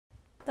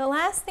The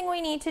last thing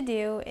we need to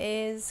do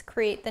is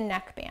create the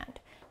neckband.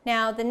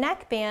 Now the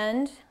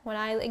neckband, when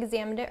I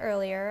examined it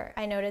earlier,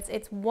 I noticed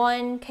it's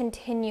one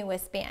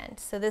continuous band.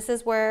 So this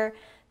is where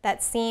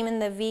that seam in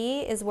the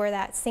V is where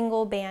that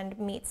single band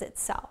meets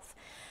itself.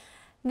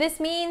 This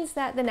means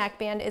that the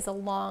neckband is a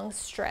long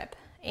strip,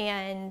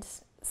 and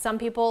some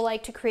people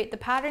like to create the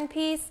pattern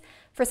piece.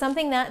 For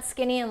something that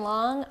skinny and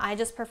long, I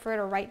just prefer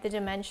to write the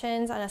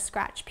dimensions on a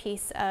scratch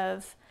piece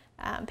of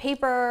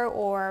paper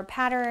or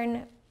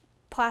pattern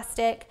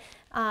plastic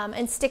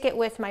and stick it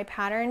with my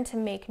pattern to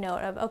make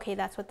note of, okay,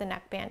 that's what the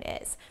neckband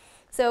is.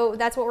 So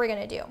that's what we're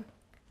gonna do.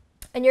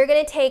 And you're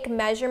gonna take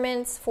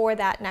measurements for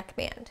that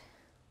neckband.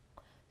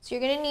 So you're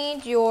gonna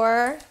need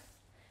your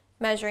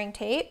measuring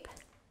tape,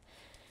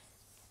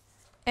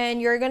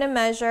 and you're gonna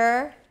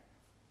measure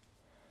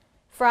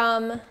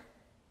from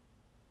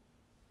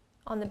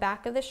on the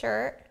back of the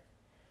shirt,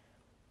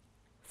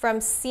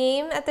 from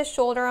seam at the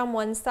shoulder on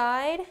one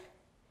side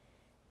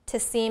to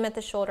seam at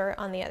the shoulder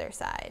on the other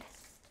side.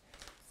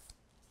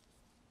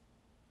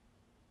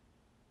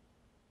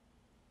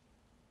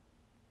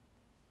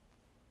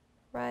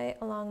 Right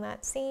along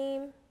that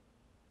seam.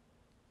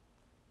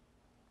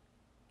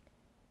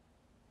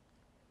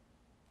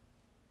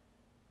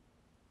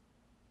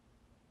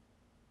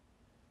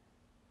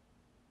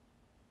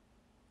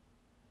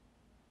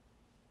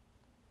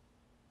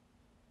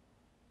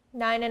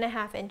 Nine and a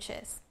half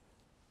inches.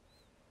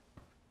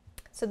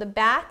 So the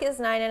back is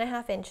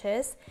 9.5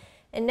 inches.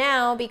 And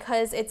now,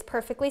 because it's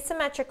perfectly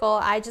symmetrical,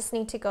 I just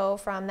need to go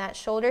from that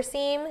shoulder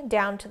seam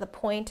down to the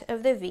point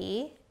of the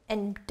V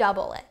and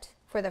double it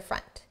for the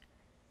front.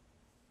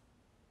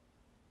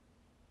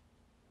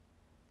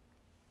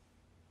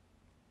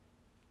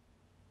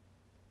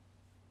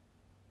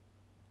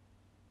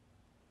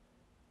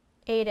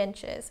 Eight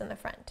inches in the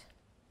front.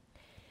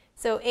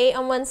 So 8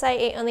 on one side,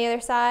 8 on the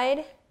other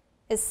side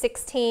is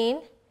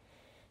 16.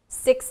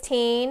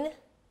 16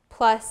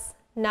 plus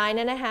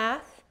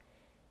 9.5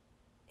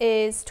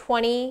 is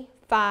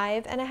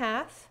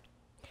 25.5.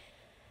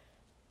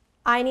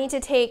 I need to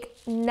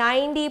take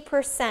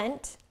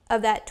 90%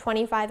 of that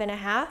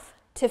 25.5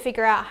 to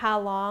figure out how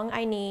long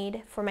I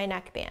need for my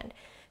neckband.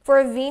 For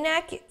a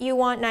V-neck, you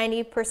want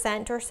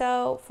 90% or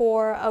so.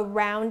 For a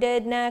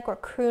rounded neck or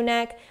crew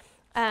neck,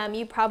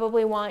 you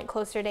probably want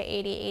closer to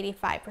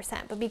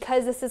 80–85%. But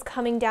because this is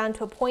coming down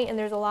to a point and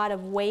there's a lot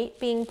of weight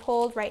being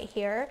pulled right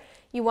here,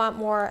 you want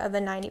more of a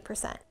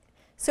 90%.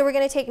 So we're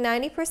going to take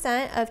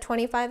 90% of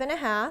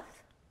 25.5,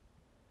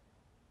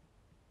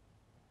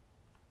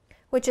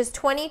 which is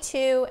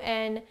 22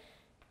 and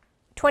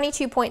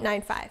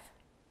 22.95.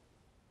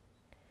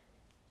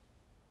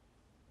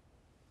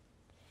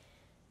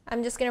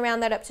 I'm just going to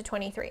round that up to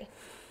 23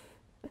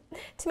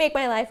 to make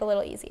my life a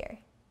little easier.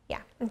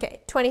 Yeah, okay,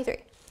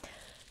 23.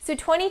 So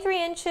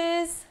 23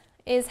 inches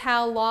is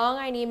how long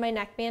I need my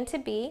neckband to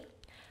be.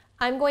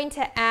 I'm going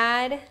to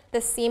add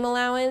the seam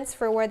allowance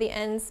for where the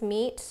ends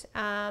meet.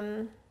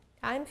 I'm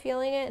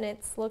feeling it, and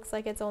it looks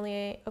like it's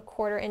only a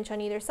 1/4 inch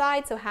on either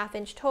side, so 1/2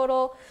 inch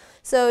total.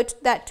 So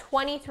that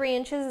 23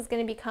 inches is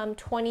going to become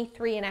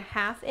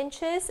 23.5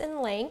 inches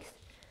in length.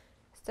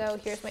 So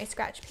here's my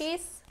scratch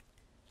piece,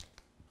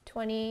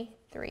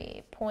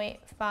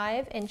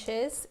 23.5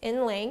 inches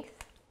in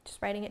length.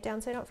 Just writing it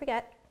down so I don't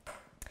forget.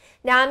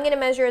 Now I'm going to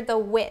measure the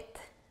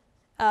width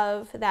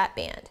of that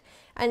band.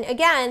 And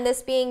again,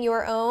 this being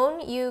your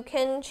own, you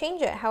can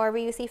change it however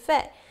you see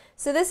fit.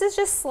 So this is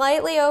just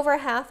slightly over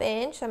 1/2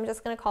 inch. I'm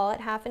just going to call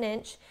it 1/2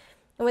 inch.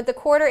 And with the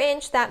 1/4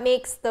 inch, that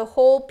makes the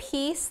whole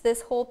piece,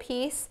 this whole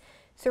piece,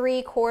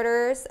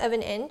 3/4 of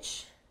an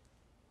inch.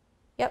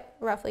 Yep,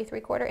 roughly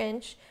 3/4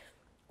 inch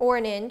or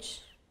an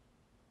inch,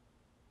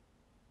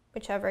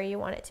 whichever you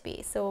want it to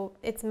be. So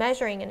it's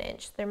measuring an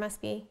inch. There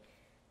must be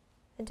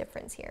a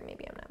difference here.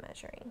 Maybe I'm not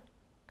measuring.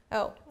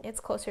 Oh, it's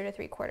closer to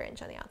 3/4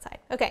 inch on the outside.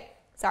 Okay,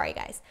 sorry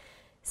guys.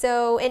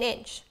 So an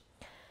inch.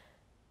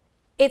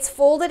 It's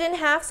folded in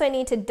half, so I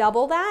need to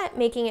double that,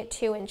 making it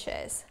 2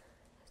 inches.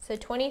 So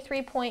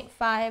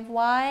 23.5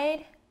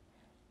 wide,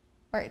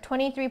 or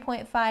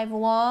 23.5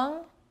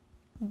 long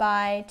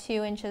by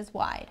 2 inches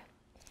wide.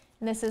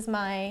 And this is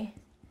my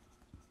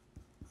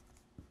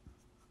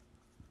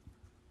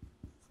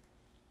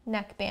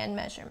neckband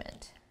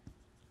measurement.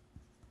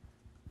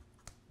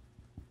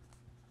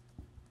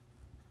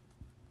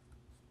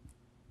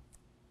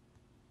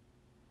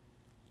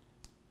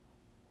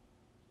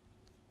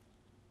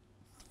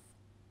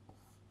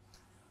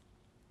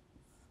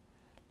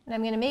 And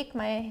I'm going to make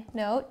my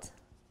note,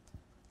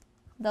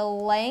 the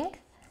length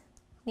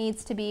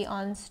needs to be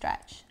on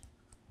stretch.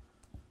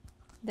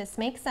 This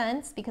makes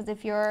sense because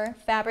if your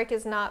fabric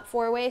is not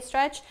 4-way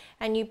stretch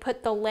and you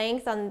put the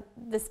length on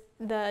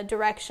the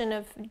direction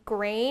of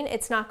grain,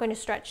 it's not going to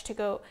stretch to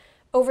go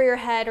over your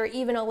head or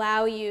even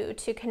allow you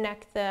to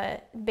connect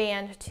the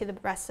band to the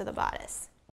rest of the bodice.